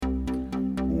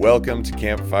Welcome to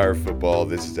Campfire Football.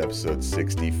 This is episode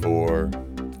 64.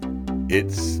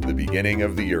 It's the beginning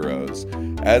of the Euros.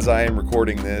 As I am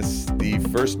recording this, the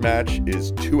first match is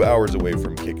 2 hours away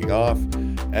from kicking off.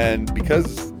 And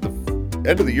because the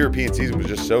end of the European season was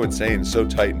just so insane, so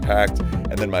tight and packed,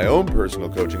 and then my own personal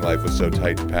coaching life was so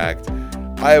tight and packed,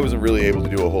 I wasn't really able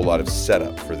to do a whole lot of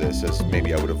setup for this as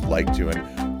maybe I would have liked to.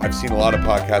 And I've seen a lot of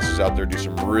podcasters out there do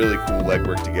some really cool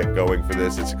legwork to get going for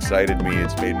this. It's excited me.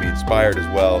 It's made me inspired as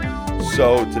well.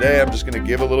 So today I'm just going to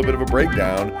give a little bit of a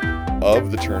breakdown of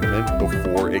the tournament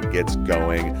before it gets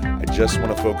going. I just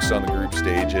want to focus on the group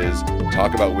stages,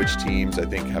 talk about which teams I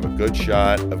think have a good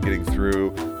shot of getting through,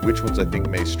 which ones I think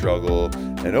may struggle,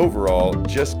 and overall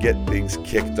just get things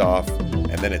kicked off.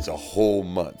 And then it's a whole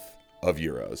month of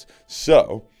Euros.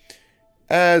 So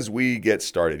as we get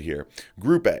started here,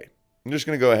 Group A. I'm just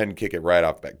going to go ahead and kick it right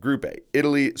off the bat. Group A,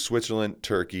 Italy, Switzerland,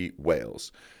 Turkey,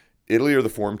 Wales. Italy are the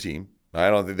form team.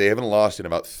 I don't think they haven't lost in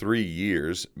about 3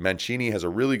 years. Mancini has a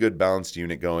really good balanced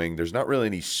unit going. There's not really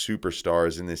any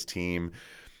superstars in this team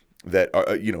that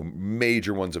are,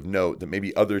 major ones of note that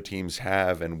maybe other teams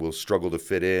have and will struggle to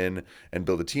fit in and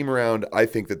build a team around. I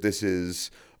think that this is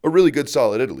a really good,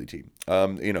 solid Italy team.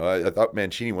 I thought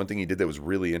Mancini, one thing he did that was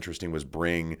really interesting was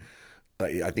bring,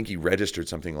 I think he registered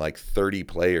something like 30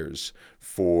 players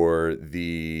for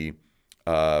the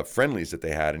friendlies that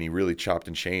they had, and he really chopped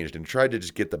and changed and tried to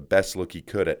just get the best look he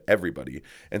could at everybody.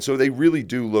 And so they really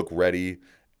do look ready,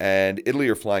 and Italy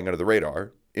are flying under the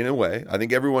radar in a way. I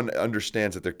think everyone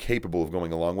understands that they're capable of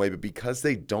going a long way, but because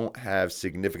they don't have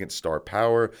significant star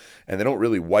power and they don't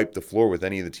really wipe the floor with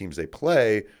any of the teams they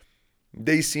play,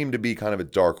 they seem to be kind of a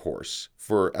dark horse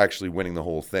for actually winning the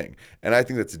whole thing. And I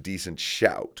think that's a decent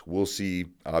shout. We'll see,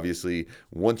 obviously,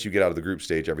 once you get out of the group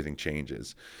stage, everything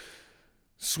changes.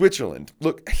 Switzerland.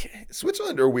 Look,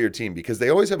 Switzerland are a weird team because they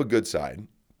always have a good side.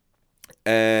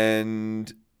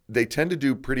 And they tend to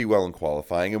do pretty well in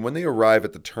qualifying. And when they arrive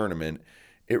at the tournament,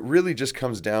 it really just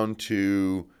comes down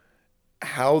to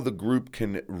how the group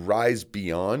can rise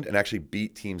beyond and actually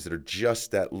beat teams that are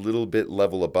just that little bit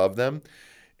level above them,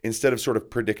 instead of sort of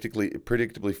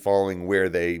predictably falling where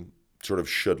they sort of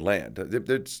should land.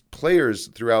 There's players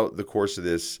throughout the course of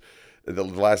the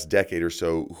last decade or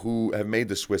so, who have made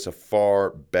the Swiss a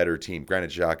far better team. Granit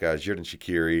Xhaka, Xherdan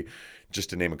Shaqiri, just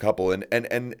to name a couple.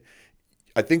 And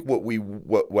I think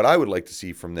what I would like to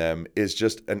see from them is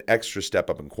just an extra step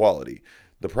up in quality.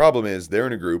 The problem is they're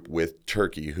in a group with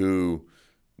Turkey, who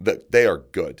they are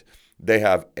good. They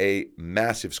have a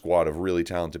massive squad of really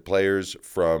talented players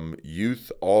from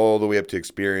youth all the way up to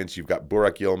experience. You've got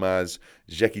Burak Yilmaz,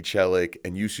 Zeki Çelik,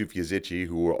 and Yusuf Yazici,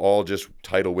 who are all just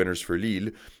title winners for Lille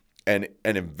and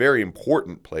very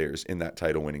important players in that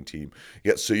title-winning team. You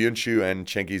got Söyüncü and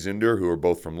Cengiz Ünder, who are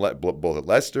both both at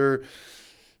Leicester.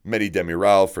 Mehdi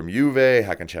Demiral from Juve,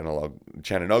 Hakan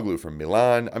Çalhanoğlu from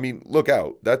Milan. I mean, look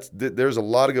out. There's a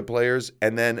lot of good players.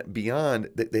 And then beyond,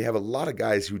 they have a lot of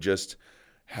guys who just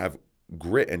have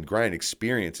grit and grind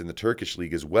experience in the Turkish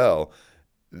league as well.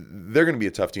 They're going to be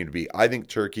a tough team to beat. I think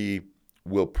Turkey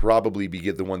will probably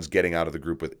be the ones getting out of the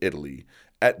group with Italy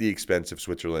at the expense of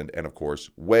Switzerland and, of course,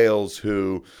 Wales,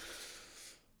 who,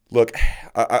 look,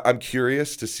 I'm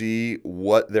curious to see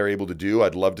what they're able to do.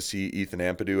 I'd love to see Ethan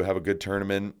Ampadu have a good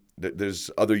tournament. There's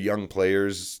other young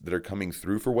players that are coming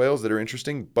through for Wales that are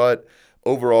interesting, but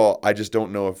overall, I just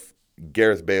don't know if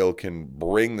Gareth Bale can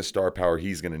bring the star power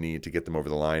he's going to need to get them over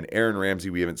the line. Aaron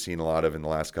Ramsey, we haven't seen a lot of in the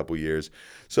last couple years.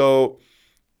 So,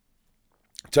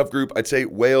 tough group. I'd say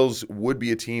Wales would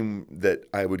be a team that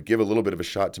I would give a little bit of a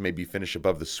shot to maybe finish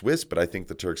above the Swiss, but I think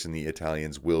the Turks and the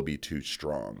Italians will be too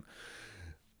strong.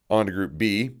 On to Group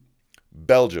B,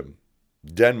 Belgium,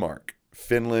 Denmark,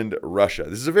 Finland, Russia.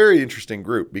 This is a very interesting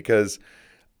group because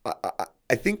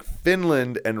I think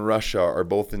Finland and Russia are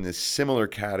both in this similar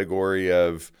category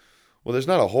of, well, there's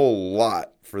not a whole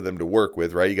lot for them to work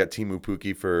with, right? You got Teemu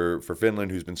Pukki for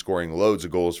Finland, who's been scoring loads of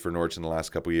goals for Norwich in the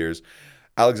last couple of years.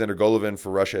 Alexander Golovin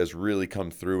for Russia has really come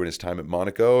through in his time at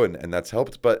Monaco, and that's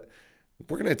helped. But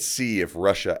we're going to see if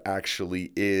Russia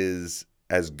actually is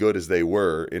as good as they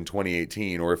were in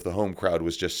 2018, or if the home crowd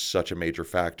was just such a major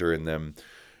factor in them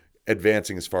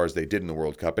advancing as far as they did in the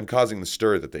World Cup and causing the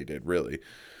stir that they did, really.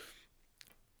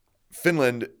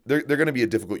 Finland, they're going to be a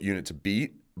difficult unit to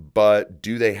beat, but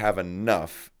do they have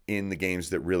enough in the games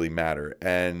that really matter?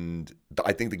 And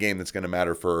I think the game that's going to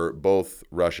matter for both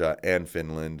Russia and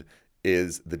Finland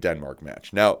is the Denmark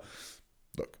match. Now,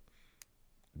 look,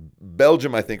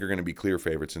 Belgium, I think, are going to be clear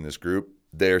favorites in this group.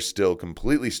 They're still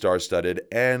completely star-studded,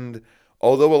 and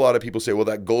although a lot of people say, well,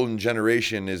 that golden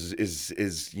generation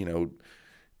is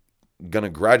going to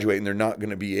graduate and they're not going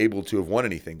to be able to have won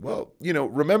anything. Well,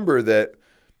 remember that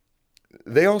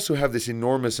they also have this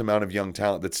enormous amount of young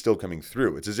talent that's still coming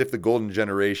through. It's as if the golden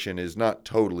generation is not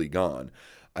totally gone.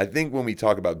 I think when we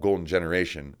talk about golden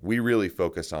generation, we really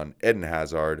focus on Eden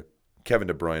Hazard, Kevin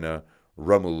De Bruyne,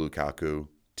 Romelu Lukaku,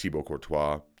 Thibaut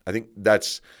Courtois. I think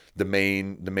that's the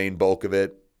main bulk of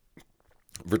it.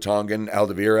 Vertonghen,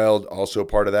 Alderweireld, also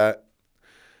part of that.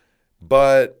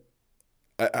 But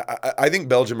I think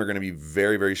Belgium are going to be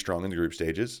very, very strong in the group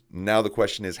stages. Now the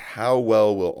question is, how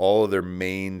well will all of their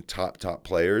main top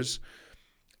players,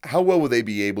 how well will they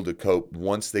be able to cope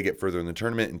once they get further in the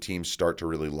tournament and teams start to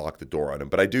really lock the door on them?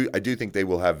 But I do think they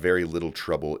will have very little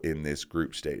trouble in this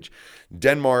group stage.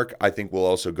 Denmark, I think, will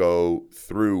also go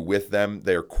through with them.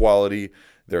 They're quality.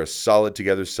 They're a solid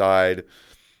together side.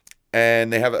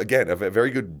 And they have, again, a very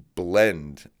good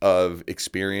blend of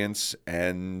experience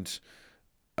and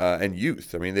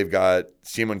youth. I mean, they've got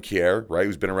Simon Kjær, right,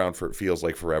 who's been around for, it feels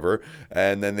like, forever.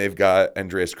 And then they've got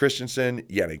Andreas Christensen,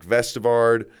 Yannick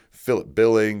Vestergaard, Philip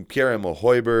Billing, Pierre-Emil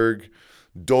Højbjerg,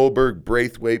 Dolberg,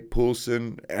 Braithwaite,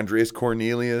 Poulsen, Andreas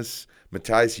Cornelius,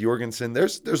 Matthias Jorgensen.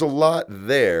 There's a lot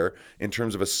there in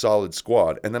terms of a solid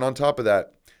squad. And then on top of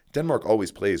that, Denmark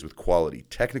always plays with quality,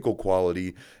 technical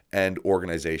quality, and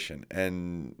organization.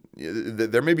 And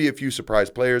there may be a few surprise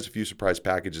players, a few surprise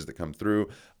packages that come through.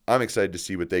 I'm excited to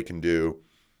see what they can do.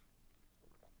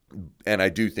 And I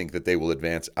do think that they will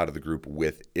advance out of the group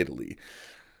with Italy.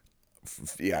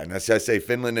 Yeah, and as I say,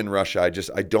 Finland and Russia,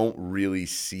 I don't really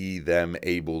see them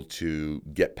able to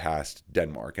get past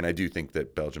Denmark. And I do think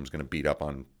that Belgium's going to beat up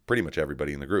on pretty much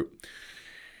everybody in the group.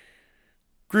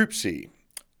 Group C.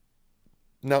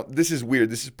 Now, this is weird.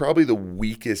 This is probably the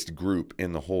weakest group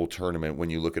in the whole tournament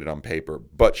when you look at it on paper,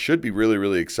 but should be really,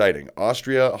 really exciting.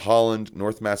 Austria, Holland,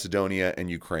 North Macedonia, and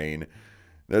Ukraine.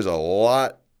 There's a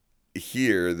lot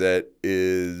here that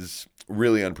is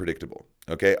really unpredictable.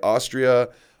 Okay, Austria,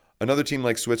 another team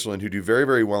like Switzerland who do very,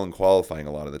 very well in qualifying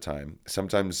a lot of the time.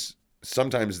 Sometimes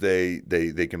they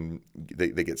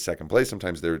get second place.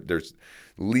 Sometimes they're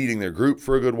leading their group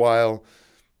for a good while.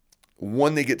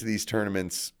 When they get to these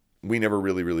tournaments, we never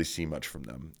really, really see much from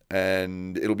them.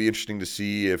 And it'll be interesting to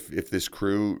see if this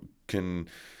crew can,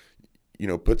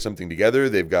 put something together.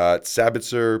 They've got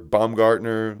Sabitzer,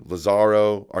 Baumgartner,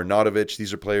 Lazaro, Arnautovic.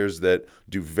 These are players that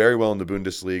do very well in the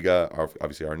Bundesliga.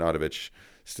 Obviously, Arnautovic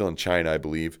still in China, I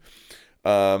believe.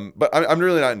 But I'm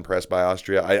really not impressed by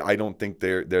Austria. I don't think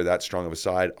they're that strong of a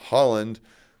side. Holland,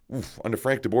 under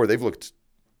Frank de Boer, they've looked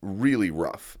really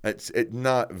rough. It's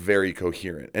not very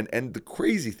coherent. And the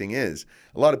crazy thing is,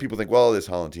 a lot of people think, well, this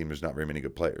Holland team, there's not very many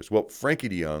good players. Well, Frankie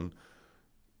de Jong,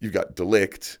 you've got De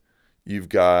Ligt, you've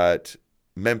got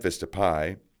Memphis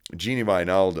Depay, Gini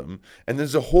Wijnaldum, and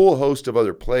there's a whole host of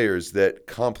other players that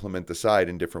complement the side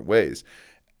in different ways.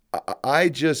 I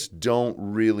just don't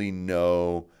really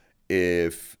know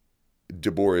if De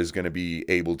Boer is going to be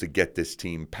able to get this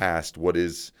team past what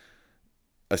is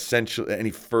essentially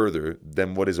any further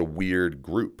than what is a weird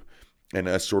group and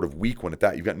a sort of weak one at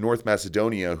that. You've got North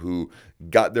Macedonia, who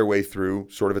got their way through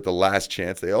sort of at the last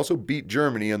chance. They also beat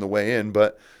Germany on the way in,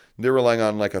 but they're relying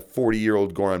on like a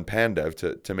 40-year-old Goran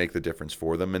Pandev to make the difference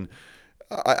for them. And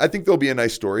I think there'll be a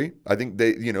nice story. I think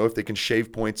they, if they can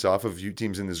shave points off of a few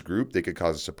teams in this group, they could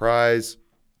cause a surprise.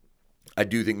 I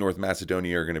do think North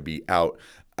Macedonia are going to be out,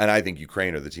 and I think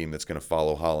Ukraine are the team that's going to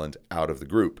follow Holland out of the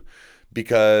group.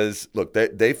 Because, look,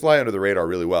 they fly under the radar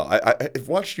really well. I've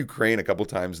watched Ukraine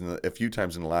a few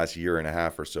times in the last year and a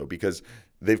half or so, because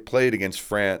they've played against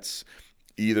France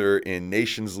either in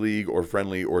Nations League or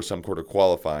friendly or some quarter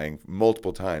qualifying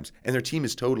multiple times. And their team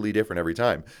is totally different every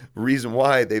time. Reason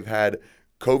why they've had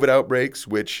COVID outbreaks,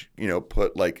 which,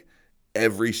 put like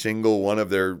every single one of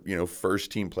their,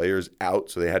 first team players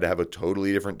out. So they had to have a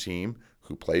totally different team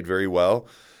who played very well.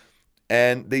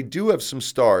 And they do have some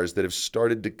stars that have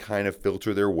started to kind of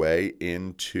filter their way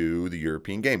into the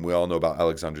European game. We all know about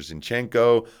Alexander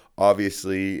Zinchenko,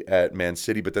 obviously at Man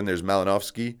City, but then there's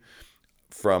Malinovsky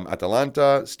from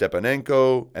Atalanta,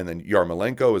 Stepanenko, and then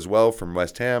Yarmolenko as well from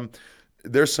West Ham.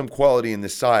 There's some quality in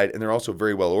this side, and they're also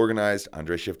very well organized.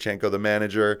 Andrei Shevchenko, the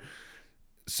manager.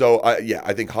 So,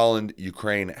 I think Holland,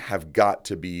 Ukraine have got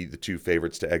to be the two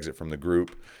favorites to exit from the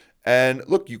group. And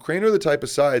look, Ukraine are the type of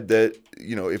side that,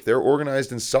 if they're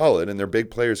organized and solid and their big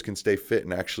players can stay fit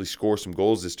and actually score some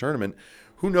goals this tournament,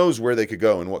 who knows where they could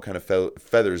go and what kind of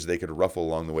feathers they could ruffle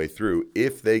along the way through.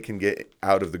 If they can get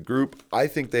out of the group, I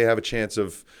think they have a chance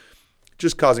of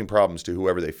just causing problems to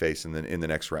whoever they face in the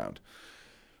next round.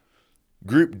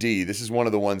 Group D, this is one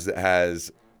of the ones that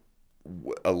has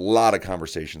a lot of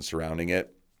conversation surrounding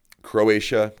it.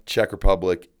 Croatia, Czech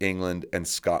Republic, England, and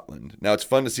Scotland. Now, it's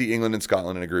fun to see England and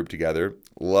Scotland in a group together.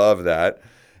 Love that.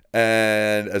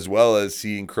 And as well as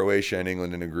seeing Croatia and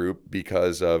England in a group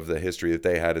because of the history that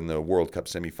they had in the World Cup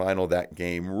semifinal. That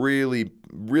game really,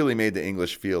 really made the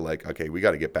English feel like, okay, we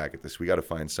got to get back at this. We got to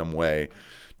find some way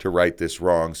to right this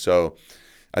wrong. So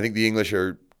I think the English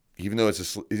are, even though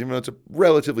it's a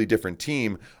relatively different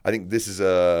team, I think this is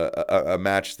a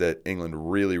match that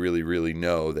England really, really, really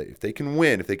know that if they can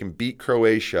win, if they can beat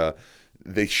Croatia,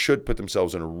 they should put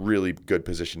themselves in a really good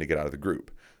position to get out of the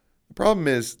group. The problem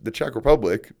is the Czech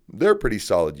Republic, they're a pretty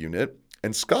solid unit,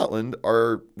 and Scotland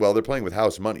are, well, they're playing with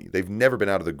house money. They've never been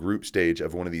out of the group stage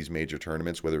of one of these major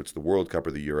tournaments, whether it's the World Cup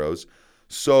or the Euros.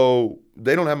 So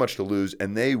they don't have much to lose,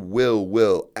 and they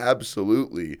will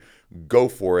absolutely go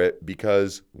for it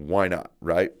because why not,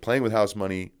 right? Playing with house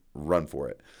money, run for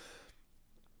it.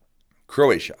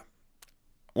 Croatia.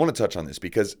 I want to touch on this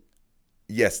because,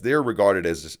 yes, they're regarded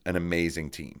as an amazing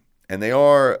team. And they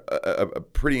are a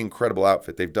pretty incredible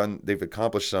outfit. They've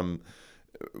accomplished some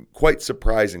quite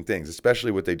surprising things,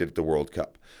 especially what they did at the World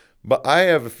Cup. But I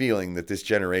have a feeling that this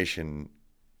generation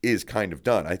is kind of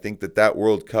done. I think that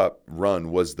World Cup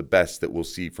run was the best that we'll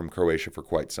see from Croatia for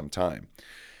quite some time.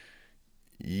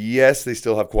 Yes, they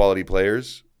still have quality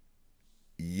players.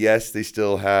 Yes, they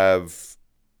still have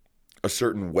a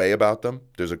certain way about them.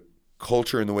 There's a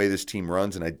culture in the way this team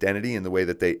runs, an identity in the way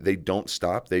that they don't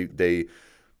stop.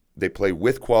 They play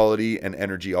with quality and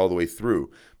energy all the way through.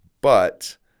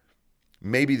 But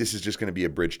maybe this is just going to be a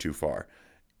bridge too far.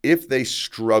 If they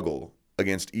struggle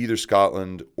against either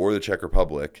Scotland or the Czech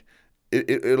Republic,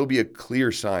 it'll be a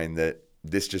clear sign that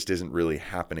this just isn't really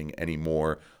happening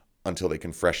anymore until they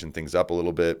can freshen things up a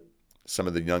little bit. Some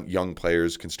of the young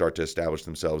players can start to establish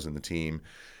themselves in the team.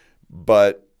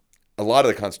 But a lot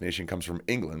of the consternation comes from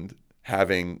England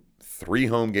having 3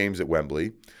 home games at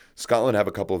Wembley. Scotland have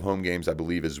a couple of home games, I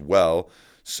believe, as well.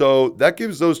 So that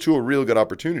gives those two a real good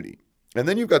opportunity. And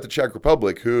then you've got the Czech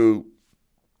Republic, who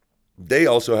they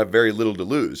also have very little to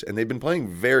lose, and they've been playing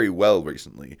very well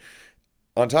recently.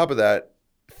 On top of that,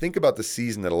 think about the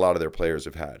season that a lot of their players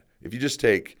have had. If you just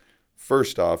take,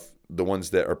 first off, the ones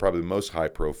that are probably the most high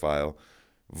profile,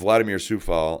 Vladimir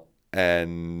Coufal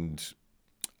and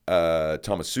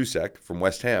Thomas Souček from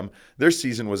West Ham, their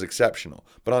season was exceptional.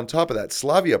 But on top of that,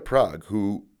 Slavia Prague,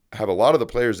 who have a lot of the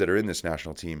players that are in this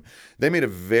national team, they made a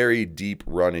very deep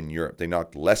run in Europe. They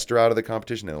knocked Leicester out of the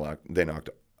competition. They knocked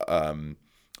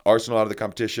Arsenal out of the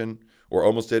competition, or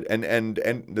almost did, and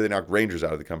they knocked Rangers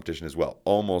out of the competition as well.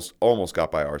 Almost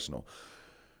got by Arsenal.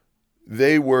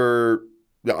 They were,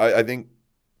 I think,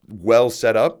 well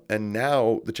set up, and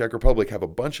now the Czech Republic have a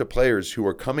bunch of players who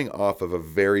are coming off of a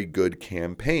very good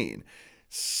campaign.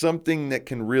 Something that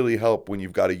can really help when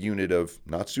you've got a unit of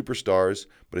not superstars,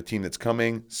 but a team that's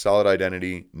coming, solid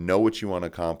identity, know what you want to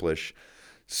accomplish.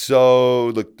 So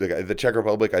look, the Czech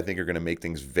Republic, I think, are going to make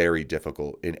things very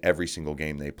difficult in every single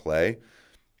game they play.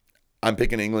 I'm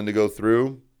picking England to go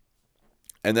through.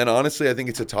 And then honestly, I think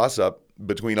it's a toss-up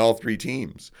between all 3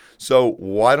 teams. So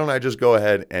why don't I just go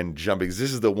ahead and jump? Because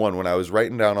this is the one, when I was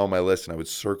writing down all my lists and I would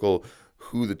circle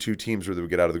who the 2 teams were that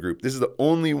would get out of the group, this is the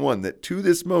only one that to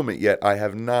this moment yet I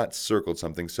have not circled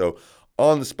something. So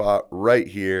on the spot right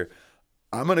here,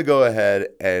 I'm going to go ahead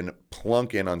and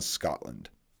plunk in on Scotland.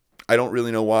 I don't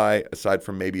really know why, aside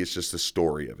from maybe it's just the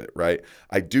story of it, right?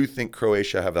 I do think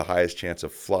Croatia have the highest chance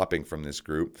of flopping from this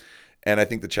group. And I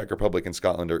think the Czech Republic and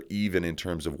Scotland are even in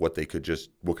terms of what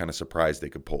kind of surprise they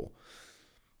could pull.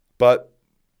 But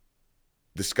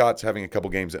the Scots having a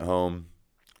couple games at home,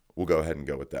 we'll go ahead and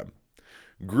go with them.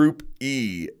 Group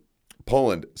E,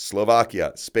 Poland,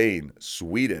 Slovakia, Spain,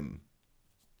 Sweden.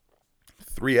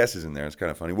 3 S's in there. It's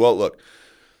kind of funny. Well, look,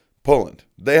 Poland,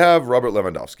 they have Robert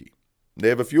Lewandowski. They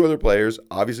have a few other players,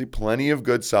 obviously plenty of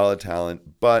good, solid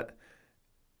talent, but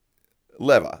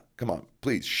Leva, come on,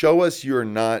 please show us you're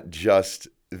not just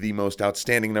the most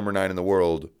outstanding number 9 in the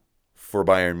world for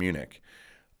Bayern Munich.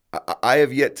 I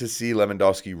have yet to see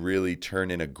Lewandowski really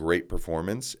turn in a great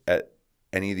performance at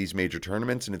any of these major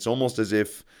tournaments, and it's almost as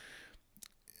if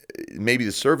maybe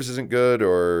the service isn't good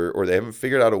or they haven't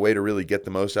figured out a way to really get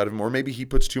the most out of him, or maybe he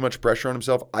puts too much pressure on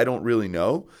himself. I don't really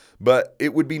know, but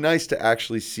it would be nice to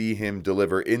actually see him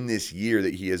deliver in this year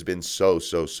that he has been so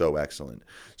excellent.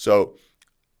 So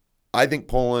I think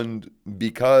Poland,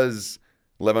 because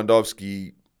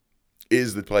Lewandowski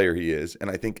is the player he is, and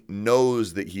I think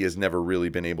knows that he has never really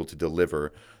been able to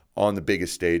deliver on the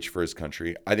biggest stage for his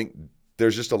country, I think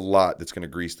there's just a lot that's going to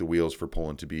grease the wheels for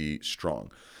Poland to be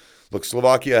strong. Look,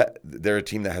 Slovakia, they're a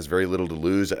team that has very little to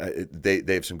lose. They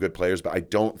have some good players, but I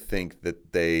don't think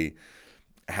that they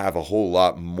have a whole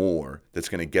lot more that's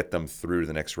going to get them through to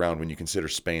the next round when you consider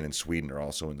Spain and Sweden are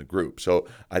also in the group. So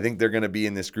I think they're going to be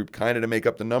in this group kind of to make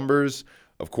up the numbers.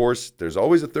 Of course, there's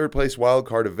always a third place wild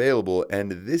card available,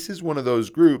 and this is one of those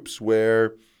groups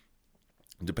where,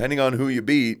 depending on who you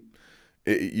beat,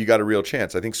 you got a real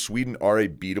chance. I think Sweden are a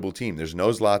beatable team. There's no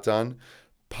Zlatan,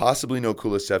 possibly no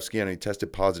Kulusevski, and he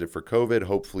tested positive for COVID.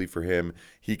 Hopefully for him,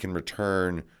 he can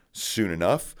return soon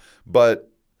enough.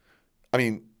 But, I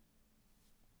mean,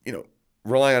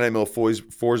 relying on Emil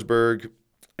Forsberg,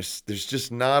 there's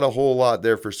just not a whole lot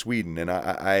there for Sweden. And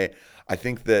I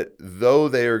think that though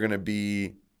they're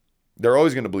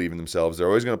always going to believe in themselves. They're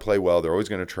always going to play well. They're always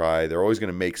going to try. They're always going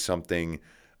to make something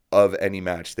of any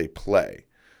match they play.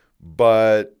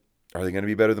 But are they going to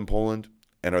be better than Poland?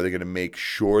 And are they going to make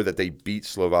sure that they beat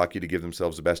Slovakia to give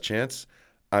themselves the best chance?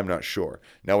 I'm not sure.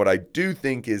 Now, what I do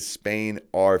think is Spain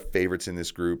are favorites in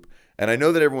this group. And I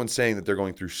know that everyone's saying that they're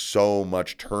going through so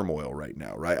much turmoil right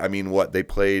now, right? I mean, they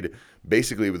played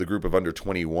basically with a group of under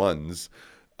 21s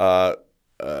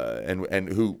and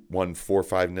who won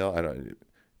 4-5-0. I don't.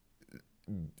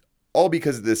 All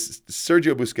because of this.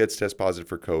 Sergio Busquets tests positive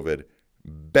for COVID.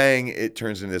 Bang, it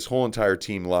turns into this whole entire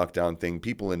team lockdown thing.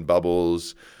 People in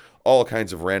bubbles, all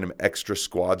kinds of random extra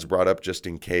squads brought up just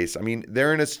in case. I mean,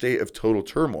 they're in a state of total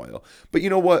turmoil. But you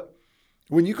know what?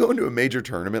 When you go into a major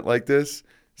tournament like this,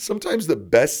 sometimes the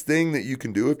best thing that you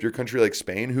can do if you're a country like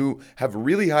Spain, who have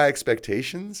really high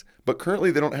expectations, but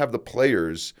currently they don't have the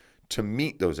players to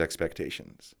meet those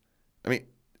expectations. I mean,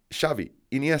 Xavi,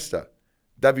 Iniesta,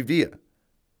 David Villa,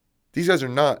 these guys are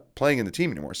not playing in the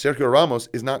team anymore. Sergio Ramos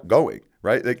is not going,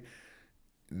 right? Like,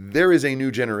 there is a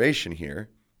new generation here,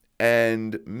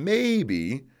 and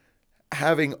maybe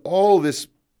having all this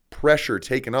pressure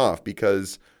taken off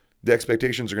because the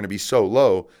expectations are going to be so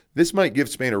low, this might give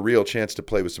Spain a real chance to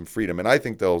play with some freedom. And I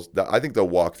think they'll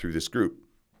walk through this group.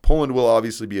 Poland will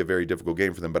obviously be a very difficult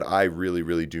game for them, but I really,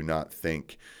 really do not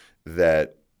think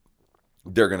that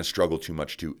they're going to struggle too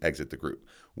much to exit the group.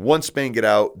 Once Spain get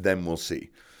out, then we'll see.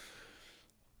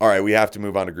 All right, we have to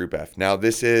move on to Group F. Now,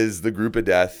 this is the group of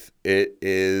death. It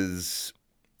is,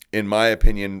 in my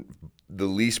opinion, the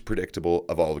least predictable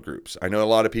of all the groups. I know a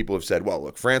lot of people have said, well,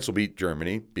 look, France will beat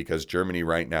Germany because Germany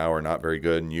right now are not very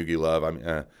good, and Yugi Love,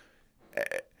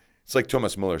 it's like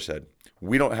Thomas Muller said,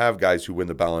 we don't have guys who win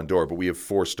the Ballon d'Or, but we have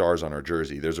 4 stars on our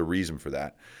jersey. There's a reason for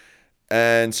that.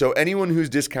 And so anyone who's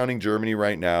discounting Germany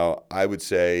right now, I would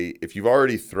say if you've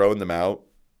already thrown them out,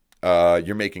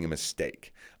 you're making a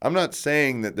mistake. I'm not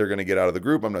saying that they're going to get out of the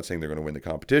group. I'm not saying they're going to win the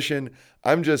competition.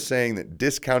 I'm just saying that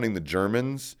discounting the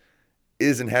Germans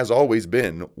is and has always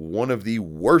been one of the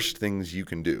worst things you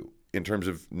can do in terms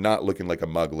of not looking like a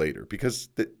mug later, because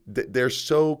they're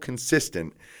so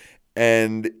consistent.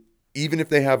 And even if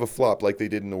they have a flop like they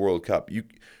did in the World Cup, you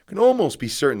can almost be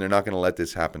certain they're not going to let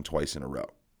this happen twice in a row.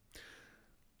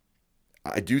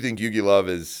 I do think Yugi Love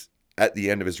is at the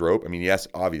end of his rope. I mean, yes,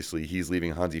 obviously he's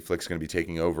leaving. Hansi Flick's going to be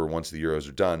taking over once the Euros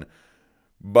are done.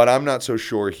 But I'm not so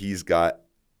sure he's got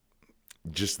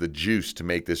just the juice to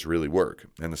make this really work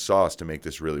and the sauce to make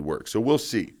this really work. So we'll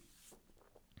see.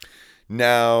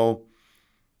 Now,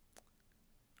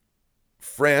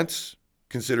 France,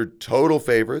 considered total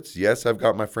favorites. Yes, I've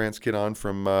got my France kit on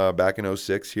from back in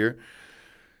 2006 here.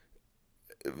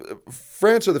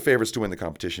 France are the favorites to win the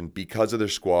competition because of their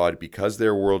squad, because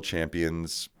they're world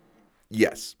champions.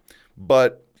 Yes.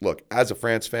 But look, as a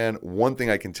France fan, one thing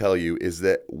I can tell you is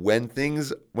that when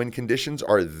conditions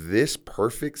are this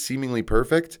perfect, seemingly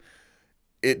perfect,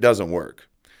 it doesn't work.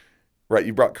 Right?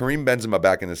 You brought Karim Benzema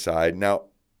back in the side. Now,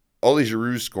 Oli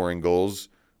Giroud scoring goals.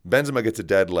 Benzema gets a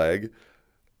dead leg.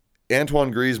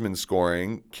 Antoine Griezmann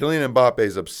scoring. Kylian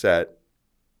Mbappe's upset.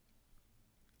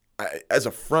 As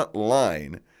a front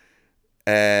line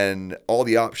and all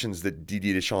the options that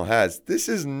Didier Deschamps has, this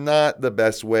is not the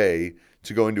best way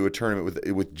to go into a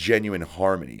tournament with genuine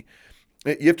harmony.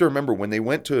 You have to remember, when they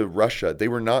went to Russia, they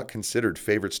were not considered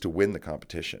favorites to win the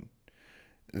competition.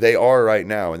 They are right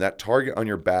now, and that target on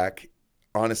your back,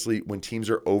 honestly, when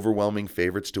teams are overwhelming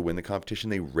favorites to win the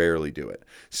competition, they rarely do it.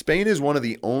 Spain is one of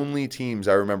the only teams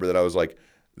I remember that I was like,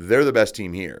 they're the best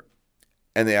team here.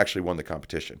 And they actually won the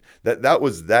competition. That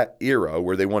was that era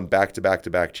where they won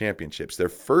back-to-back-to-back championships. Their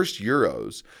first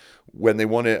Euros, when they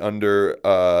won it under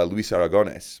Luis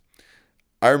Aragonés,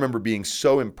 I remember being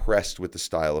so impressed with the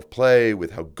style of play,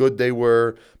 with how good they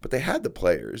were, but they had the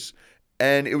players.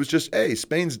 And it was just, hey,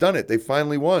 Spain's done it. They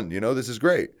finally won. This is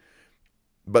great.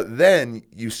 But then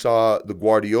you saw the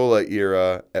Guardiola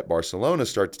era at Barcelona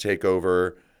start to take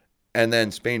over, and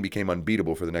then Spain became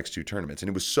unbeatable for the next 2 tournaments. And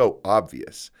it was so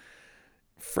obvious.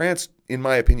 France, in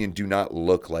my opinion, do not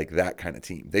look like that kind of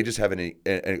team. They just have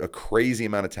a crazy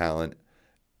amount of talent,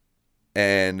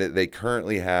 and they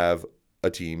currently have a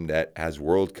team that has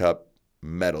World Cup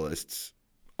medalists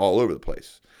all over the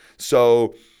place.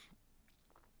 So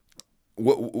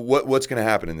what's going to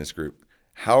happen in this group?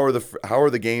 How are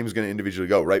the games going to individually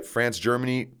go, right? France,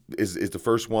 Germany is the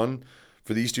first one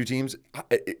for these two teams.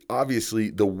 Obviously,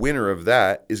 the winner of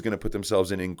that is going to put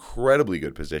themselves in an incredibly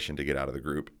good position to get out of the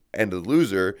group, and the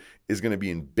loser is going to be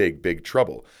in big, big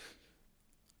trouble.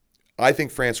 I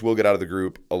think France will get out of the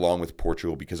group along with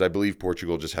Portugal, because I believe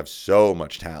Portugal just have so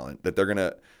much talent that they're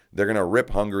gonna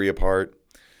rip Hungary apart.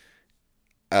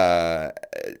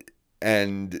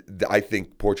 And I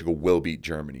think Portugal will beat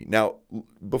Germany. Now,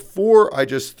 before I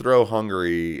just throw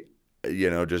Hungary,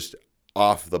 just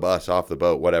off the bus, off the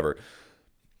boat, whatever,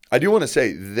 I do want to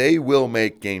say they will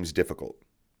make games difficult.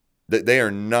 That they are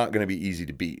not going to be easy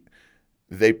to beat.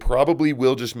 They probably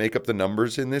will just make up the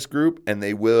numbers in this group, and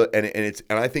they will, and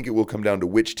I think it will come down to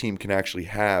which team can actually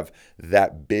have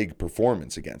that big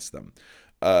performance against them.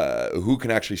 Who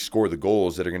can actually score the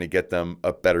goals that are going to get them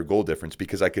a better goal difference,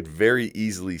 because I could very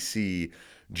easily see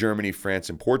Germany, France,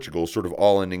 and Portugal sort of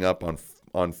all ending up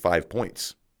on 5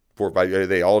 points. 4 or 5,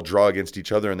 they all draw against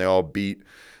each other and they all beat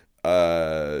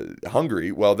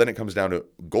Hungary. Well, then it comes down to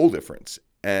goal difference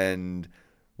and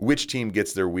which team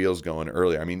gets their wheels going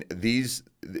earlier. I mean,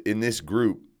 in this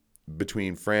group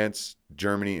between France,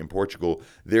 Germany, and Portugal,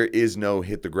 there is no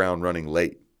hit the ground running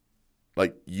late.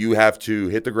 Like, you have to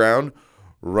hit the ground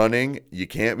running. You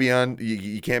can't be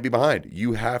you can't be behind.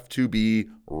 You have to be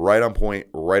right on point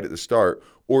right at the start,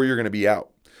 or you're going to be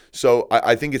out. So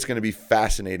I think it's going to be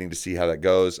fascinating to see how that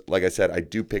goes. Like I said, I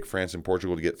do pick France and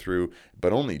Portugal to get through,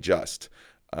 but only just.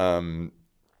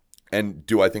 And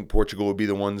do I think Portugal would be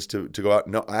the ones to go out?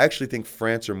 No, I actually think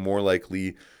France are more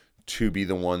likely to be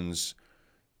the ones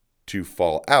to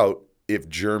fall out if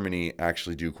Germany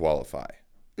actually do qualify.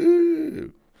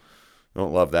 Ooh,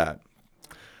 don't love that.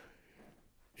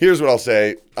 Here's what I'll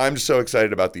say. I'm just so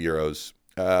excited about the Euros.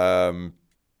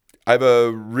 I have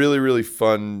a really, really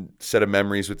fun set of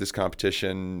memories with this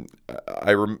competition.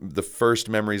 The first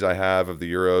memories I have of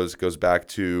the Euros goes back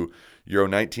to Euro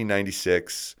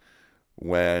 1996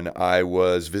 when I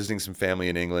was visiting some family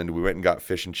in England. We went and got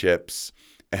fish and chips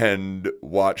and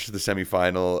watched the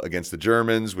semifinal against the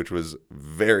Germans, which was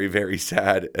very, very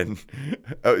sad and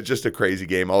just a crazy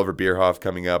game. Oliver Bierhoff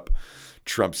coming up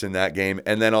trumps in that game.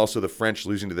 And then also the French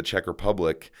losing to the Czech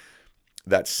Republic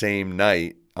that same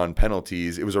night on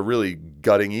penalties. It was a really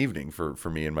gutting evening for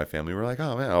me and my family. We were like,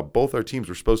 oh man, both our teams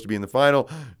were supposed to be in the final.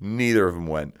 Neither of them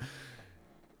went.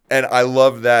 And I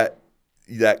love that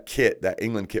kit, that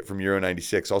England kit from Euro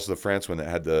 96. Also the France one that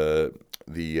had the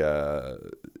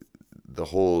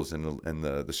holes and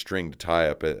the string to tie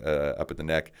up at the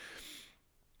neck.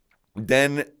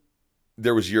 Then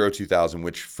there was Euro 2000,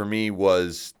 which for me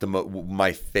was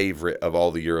my favorite of all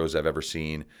the Euros I've ever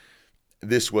seen.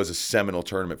 This was a seminal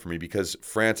tournament for me because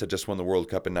France had just won the World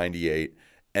Cup in 98,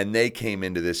 and they came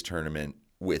into this tournament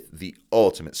with the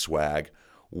ultimate swag,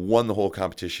 won the whole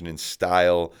competition in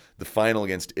style. The final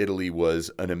against Italy was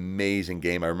an amazing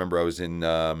game. I remember I was in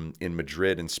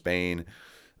Madrid in Spain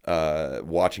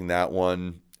watching that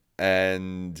one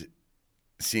and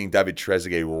seeing David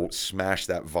Trezeguet smash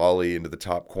that volley into the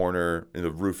top corner in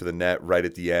the roof of the net right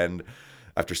at the end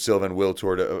after Sylvain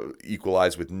Wiltord to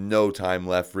equalize with no time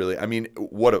left, really. I mean,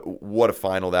 what a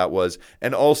final that was.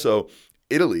 And also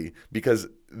Italy, because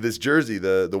this jersey,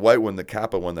 the white one, the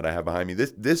Kappa one that I have behind me,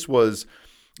 this was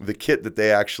the kit that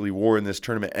they actually wore in this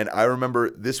tournament. And I remember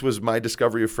this was my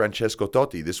discovery of Francesco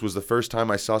Totti. This was the first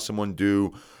time I saw someone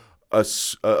do a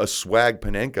swag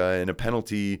Panenka in a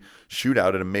penalty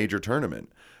shootout at a major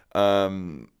tournament.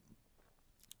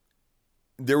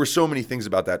 There were so many things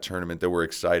about that tournament that were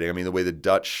exciting. I mean, the way the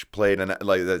Dutch played, and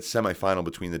like that semifinal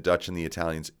between the Dutch and the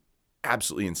Italians,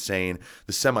 absolutely insane.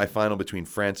 The semifinal between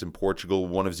France and Portugal,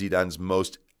 one of Zidane's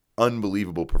most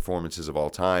unbelievable performances of all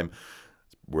time,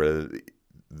 where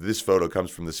this photo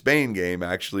comes from the Spain game,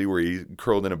 actually, where he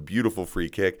curled in a beautiful free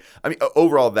kick. I mean,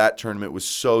 overall, that tournament was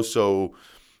so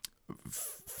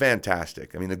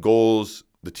fantastic. I mean, the goals,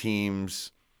 the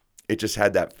teams, it just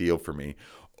had that feel for me.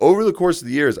 Over the course of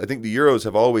the years, I think the Euros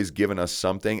have always given us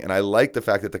something, and I like the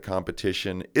fact that the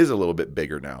competition is a little bit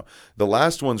bigger now. The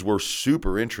last ones were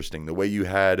super interesting, the way you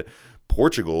had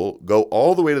Portugal go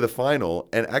all the way to the final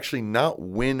and actually not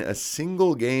win a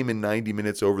single game in 90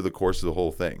 minutes over the course of the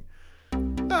whole thing.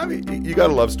 I mean, you got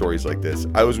to love stories like this.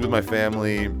 I was with my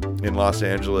family in Los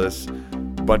Angeles.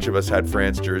 A bunch of us had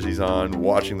France jerseys on,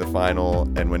 watching the final,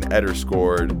 and when Eder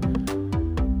scored,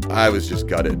 I was just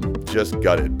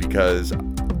gutted, because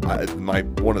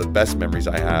one of the best memories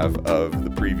I have of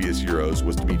the previous Euros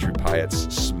was Dimitri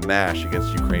Payet's smash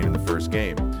against Ukraine in the first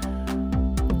game.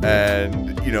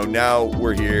 And, now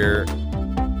we're here.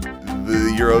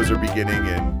 The Euros are beginning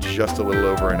in just a little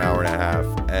over an hour and a half.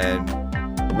 And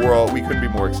we couldn't be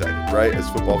more excited, right? As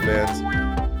football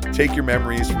fans, take your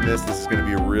memories from this. This is going to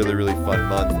be a really, really fun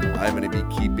month. I'm going to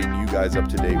be keeping you guys up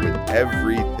to date with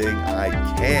everything I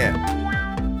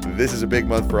can. This is a big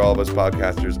month for all of us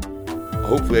podcasters.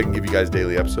 Hopefully I can give you guys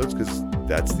daily episodes because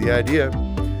that's the idea.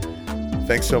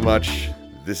 Thanks so much.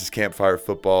 This is Campfire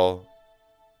Football.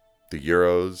 The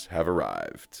Euros have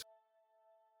arrived.